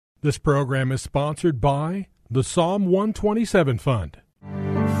This program is sponsored by the Psalm 127 Fund.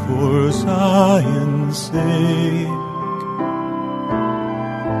 For Zion's sake,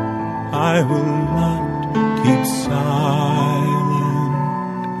 I will not keep silent.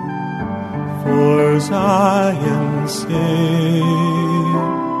 For Zion's sake,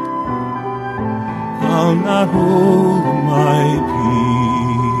 I'll not hold my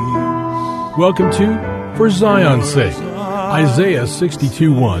peace. Welcome to For Zion's Sake. Isaiah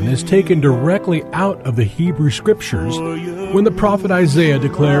 62:1 is taken directly out of the Hebrew Scriptures when the prophet Isaiah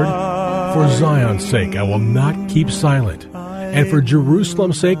declared, "For Zion's sake I will not keep silent, and for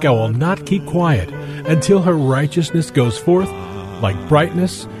Jerusalem's sake I will not keep quiet, until her righteousness goes forth like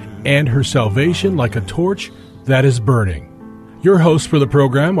brightness, and her salvation like a torch that is burning." Your hosts for the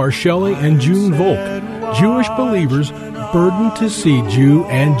program are Shelley and June Volk, Jewish believers burdened to see Jew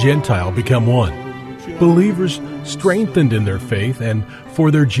and Gentile become one. Believers strengthened in their faith and for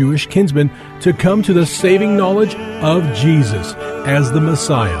their Jewish kinsmen to come to the saving knowledge of Jesus as the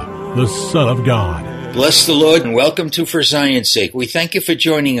Messiah, the Son of God. Bless the Lord and welcome to For Zion's Sake. We thank you for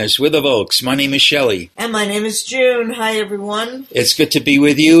joining us. We're the Volks. My name is Shelley. And my name is June. Hi, everyone. It's good to be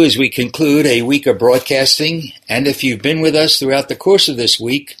with you as we conclude a week of broadcasting. And if you've been with us throughout the course of this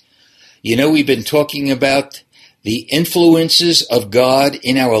week, you know we've been talking about the influences of God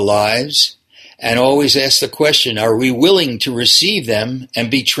in our lives, and always ask the question, are we willing to receive them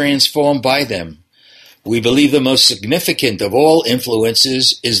and be transformed by them? We believe the most significant of all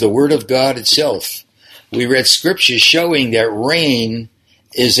influences is the Word of God itself. We read scriptures showing that rain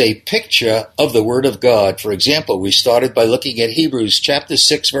is a picture of the Word of God. For example, we started by looking at Hebrews chapter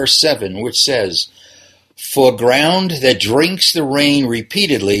 6, verse 7, which says, "For ground that drinks the rain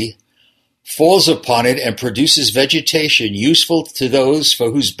repeatedly falls upon it and produces vegetation useful to those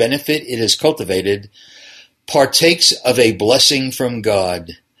for whose benefit it is cultivated, partakes of a blessing from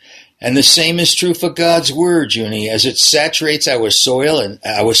God." And the same is true for God's Word, Junie. As it saturates our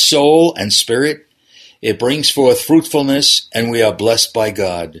soul and spirit, it brings forth fruitfulness, and we are blessed by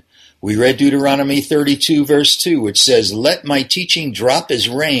God. We read Deuteronomy 32, verse 2, which says, "Let my teaching drop as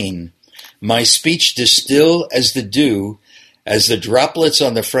rain, my speech distill as the dew, as the droplets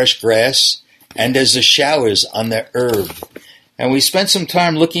on the fresh grass, and as the showers on the herb." And we spent some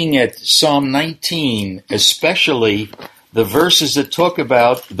time looking at Psalm 19, especially the verses that talk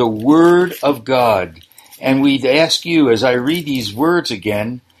about the Word of God. And we'd ask you, as I read these words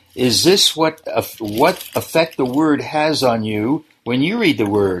again, is this what effect the Word has on you when you read the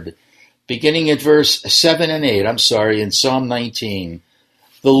Word? Beginning at verse 7 and 8, in Psalm 19.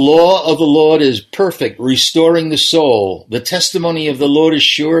 "The law of the Lord is perfect, restoring the soul. The testimony of the Lord is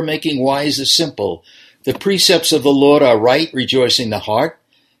sure, making wise the simple. The precepts of the Lord are right, rejoicing the heart.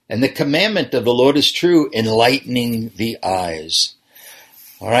 And the commandment of the Lord is true, enlightening the eyes."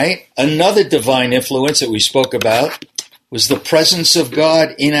 All right. Another divine influence that we spoke about was the presence of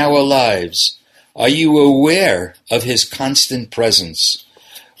God in our lives. Are you aware of His constant presence?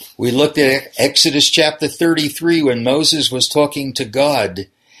 We looked at Exodus chapter 33 when Moses was talking to God,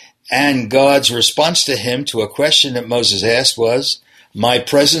 and God's response to him to a question that Moses asked was, "My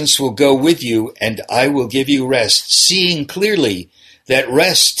presence will go with you and I will give you rest," seeing clearly that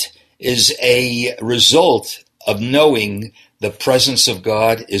rest is a result of knowing the presence of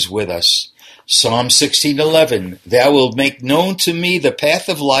God is with us. Psalm 16:11, "Thou wilt make known to me the path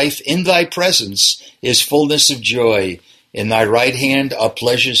of life. In thy presence is fullness of joy. In thy right hand are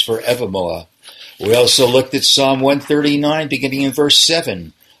pleasures forevermore." We also looked at Psalm 139, beginning in verse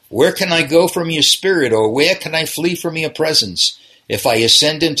 7. "Where can I go from your spirit, or where can I flee from your presence? If I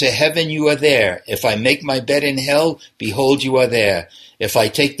ascend into heaven, you are there. If I make my bed in hell, behold, you are there. If I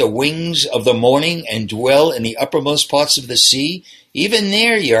take the wings of the morning and dwell in the uppermost parts of the sea, even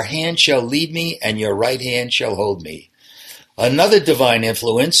there your hand shall lead me, and your right hand shall hold me." Another divine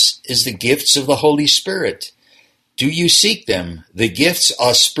influence is the gifts of the Holy Spirit. Do you seek them? The gifts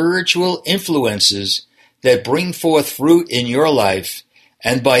are spiritual influences that bring forth fruit in your life,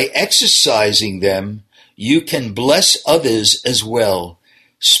 and by exercising them, you can bless others as well.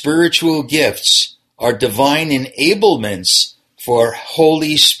 Spiritual gifts are divine enablements for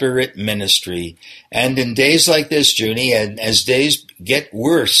Holy Spirit ministry. And in days like this, Junie, and as days get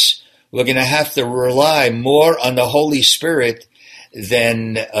worse, we're going to have to rely more on the Holy Spirit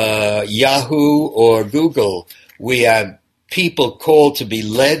than Yahoo or Google. We have people called to be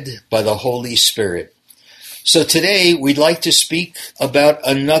led by the Holy Spirit. So today we'd like to speak about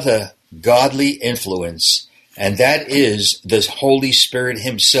another godly influence, and that is the Holy Spirit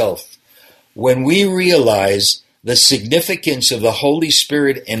Himself. When we realize the significance of the Holy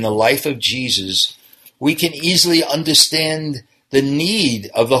Spirit in the life of Jesus, we can easily understand the need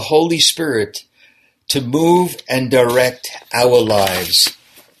of the Holy Spirit to move and direct our lives.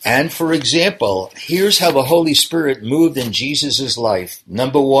 And for example, here's how the Holy Spirit moved in Jesus' life.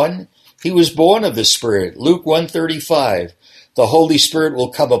 Number one, he was born of the Spirit. Luke 1:35, the Holy Spirit will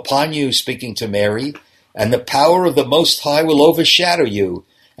come upon you, speaking to Mary, and the power of the Most High will overshadow you.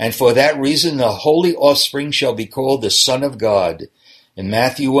 And for that reason, the holy offspring shall be called the Son of God. In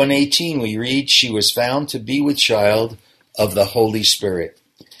Matthew 1:18, we read, she was found to be with child of the Holy Spirit.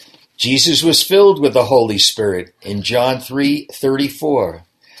 Jesus was filled with the Holy Spirit in John 3:34.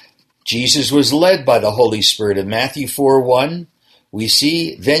 Jesus was led by the Holy Spirit. In Matthew 4:1, we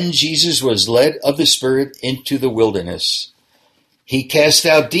see, then Jesus was led of the Spirit into the wilderness. He cast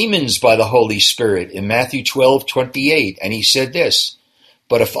out demons by the Holy Spirit in Matthew 12:28, and he said this,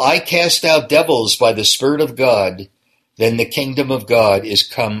 but if I cast out devils by the Spirit of God, then the kingdom of God is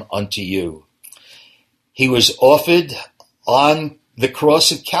come unto you. He was offered on the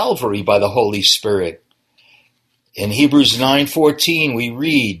cross of Calvary by the Holy Spirit. In Hebrews 9:14, we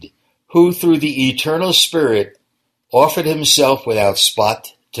read, who through the eternal Spirit offered himself without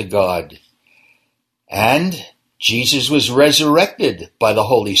spot to God. And Jesus was resurrected by the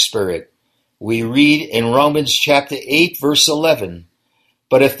Holy Spirit. We read in Romans chapter 8, verse 11,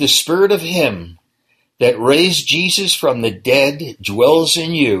 but if the Spirit of him that raised Jesus from the dead dwells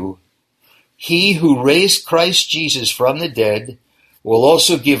in you, he who raised Christ Jesus from the dead will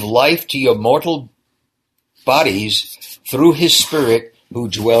also give life to your mortal bodies through his Spirit who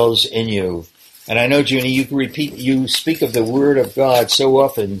dwells in you. And I know, Junie, you speak of the Word of God so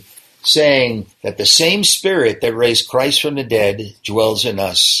often, saying that the same Spirit that raised Christ from the dead dwells in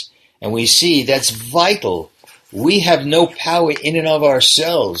us. And we see that's vital. We have no power in and of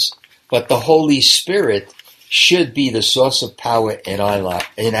ourselves, but the Holy Spirit should be the source of power in our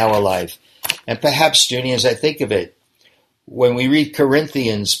life. And perhaps, Junie, as I think of it, when we read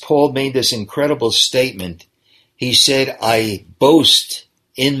Corinthians, Paul made this incredible statement. He said, I boast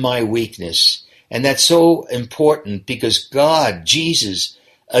in my weakness. And that's so important because God, Jesus,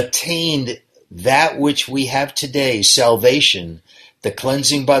 attained that which we have today, salvation, the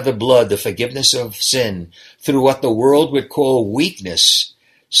cleansing by the blood, the forgiveness of sin, through what the world would call weakness.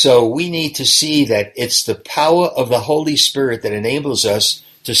 So we need to see that it's the power of the Holy Spirit that enables us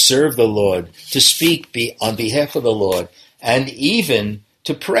to serve the Lord, to speak on behalf of the Lord, and even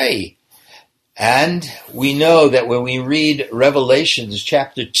to pray. And we know that when we read Revelations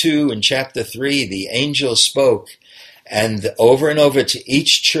chapter 2 and chapter 3, the angel spoke, and over to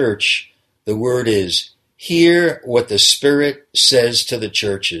each church, the word is, hear what the Spirit says to the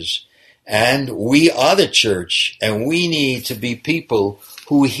churches. And we are the church, and we need to be people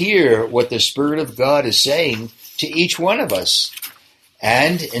who hear what the Spirit of God is saying to each one of us.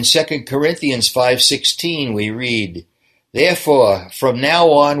 And in 2 Corinthians 5:16, we read, therefore, from now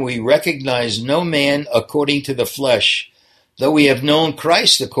on we recognize no man according to the flesh. Though we have known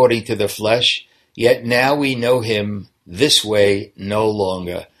Christ according to the flesh, yet now we know him this way no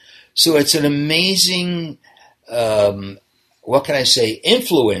longer. So it's an amazing,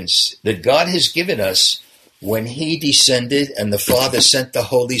 influence that God has given us when he descended and the Father sent the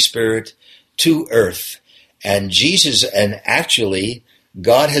Holy Spirit to earth. And actually,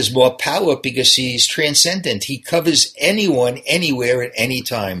 God has more power because he's transcendent. He covers anyone, anywhere, at any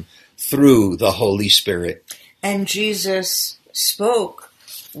time through the Holy Spirit. And Jesus spoke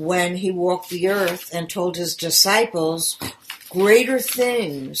when he walked the earth and told his disciples, greater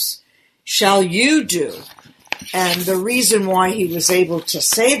things shall you do. And the reason why he was able to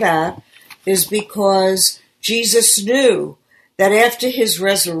say that is because Jesus knew that after his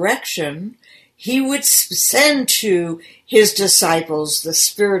resurrection, he would send to his disciples the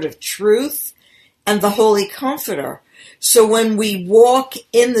Spirit of truth and the Holy Comforter. So when we walk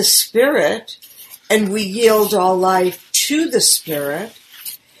in the Spirit and we yield our life to the Spirit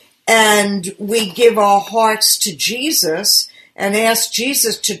and we give our hearts to Jesus and ask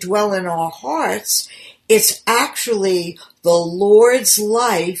Jesus to dwell in our hearts, it's actually the Lord's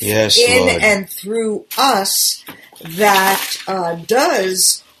life Lord. And through us that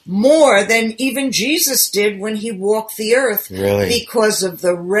does more than even Jesus did when he walked the earth, because of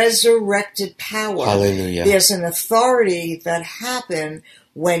the resurrected power. Hallelujah. There's an authority that happened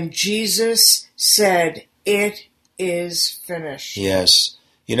when Jesus said, it is finished. Yes.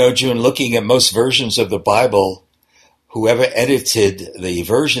 You know, June, looking at most versions of the Bible, whoever edited the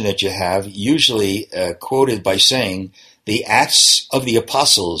version that you have usually quoted by saying the Acts of the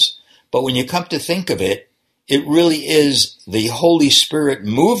Apostles. But when you come to think of it, it really is the Holy Spirit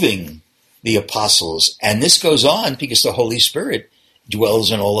moving the apostles. And this goes on because the Holy Spirit dwells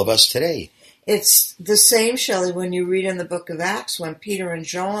in all of us today. It's the same, Shelley, when you read in the book of Acts when Peter and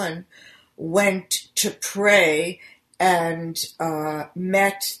John went to pray and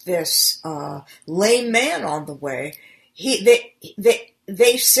met this lame man on the way.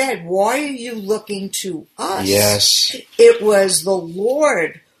 They said, "Why are you looking to us?" Yes. It was the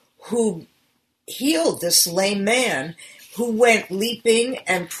Lord who healed this lame man, who went leaping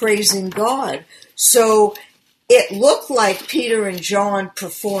and praising God. So it looked like Peter and John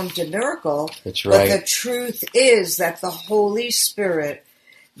performed a miracle. That's right. But the truth is that the Holy Spirit,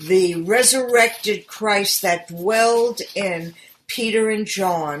 the resurrected Christ that dwelled in Peter and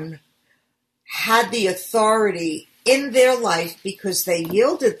John, had the authority in their life because they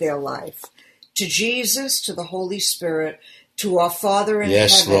yielded their life to Jesus, to the Holy Spirit, to our Father in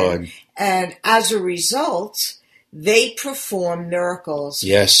yes, heaven. Lord. And as a result, they perform miracles.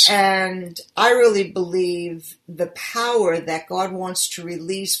 Yes. And I really believe the power that God wants to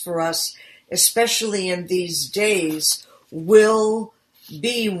release for us, especially in these days, will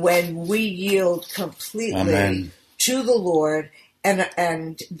be when we yield completely Amen. to the Lord,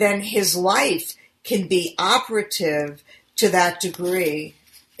 and then His life can be operative to that degree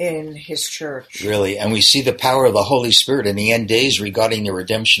in His church. Really, and we see the power of the Holy Spirit in the end days regarding the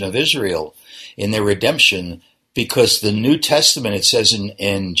redemption of Israel, in their redemption, because the New Testament, it says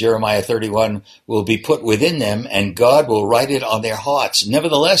in Jeremiah 31, will be put within them, and God will write it on their hearts.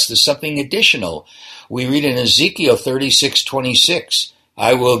 Nevertheless, there's something additional. We read in Ezekiel 36:26,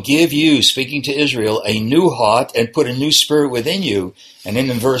 I will give you, speaking to Israel, a new heart and put a new spirit within you. And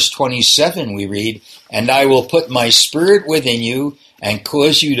then in verse 27 we read, and I will put my spirit within you and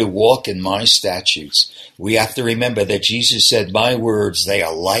cause you to walk in my statutes. We have to remember that Jesus said, my words, they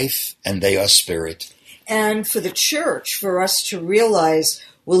are life and they are spirit. And for the church, for us to realize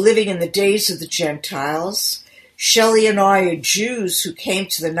we're living in the days of the Gentiles. Shelley and I are Jews who came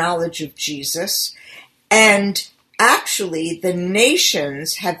to the knowledge of Jesus. And actually, the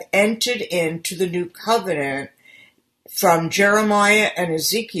nations have entered into the new covenant from Jeremiah and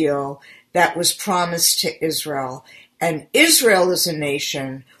Ezekiel that was promised to Israel. And Israel as a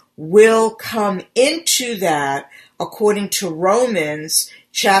nation will come into that according to Romans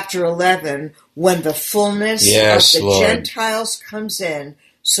chapter 11, when the fullness yes, of the Lord. Gentiles comes in,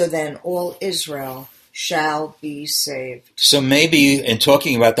 so then all Israel shall be saved. So maybe in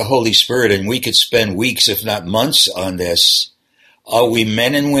talking about the Holy Spirit, and we could spend weeks, if not months on this, are we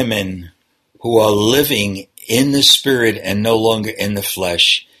men and women who are living in the Spirit and no longer in the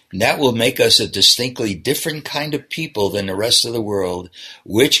flesh? And that will make us a distinctly different kind of people than the rest of the world,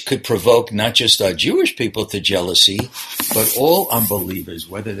 which could provoke not just our Jewish people to jealousy, but all unbelievers,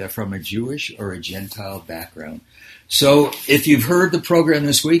 whether they're from a Jewish or a Gentile background. So if you've heard the program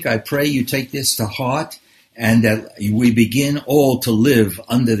this week, I pray you take this to heart and that we begin all to live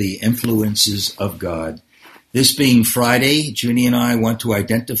under the influences of God. This being Friday, Junie and I want to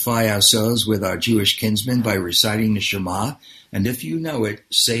identify ourselves with our Jewish kinsmen by reciting the Shema. And if you know it,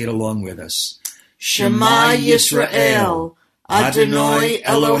 say it along with us. Shema Yisrael, Adonai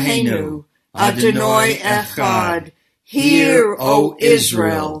Eloheinu, Adonai Echad. Hear, O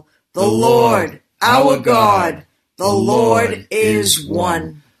Israel, the Lord, our God, the Lord is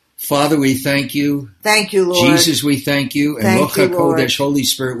one. Father, we thank you. Thank you, Lord. Jesus, we thank you. And Thank you, Lord. Kodesh, Holy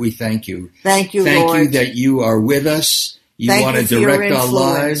Spirit, we thank you. Thank you, Thank Lord. you that you are with us. You Thank want you to for your direct our influence.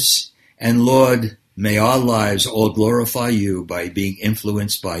 lives. And Lord, may our lives all glorify you by being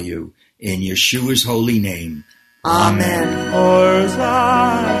influenced by you. In Yeshua's holy name. Amen. For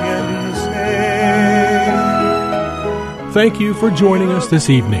Zion's sake. Thank you for joining us this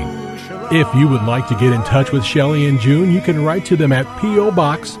evening. If you would like to get in touch with Shelley and June, you can write to them at P.O.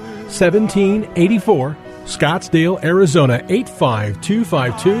 Box 1784, Scottsdale, Arizona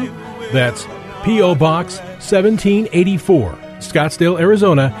 85252. That's P.O. Box 1784, Scottsdale,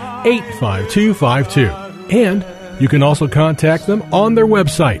 Arizona 85252. And you can also contact them on their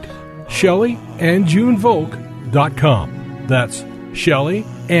website, ShelleyandJuneVolk.com. That's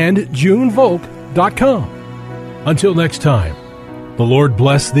ShelleyandJuneVolk.com. Until next time, the Lord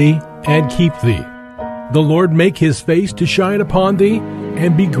bless thee and keep thee. The Lord make his face to shine upon thee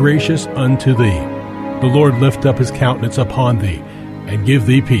and be gracious unto thee. The Lord lift up his countenance upon thee and give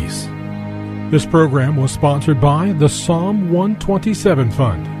thee peace. This program was sponsored by the Psalm 127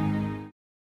 Fund.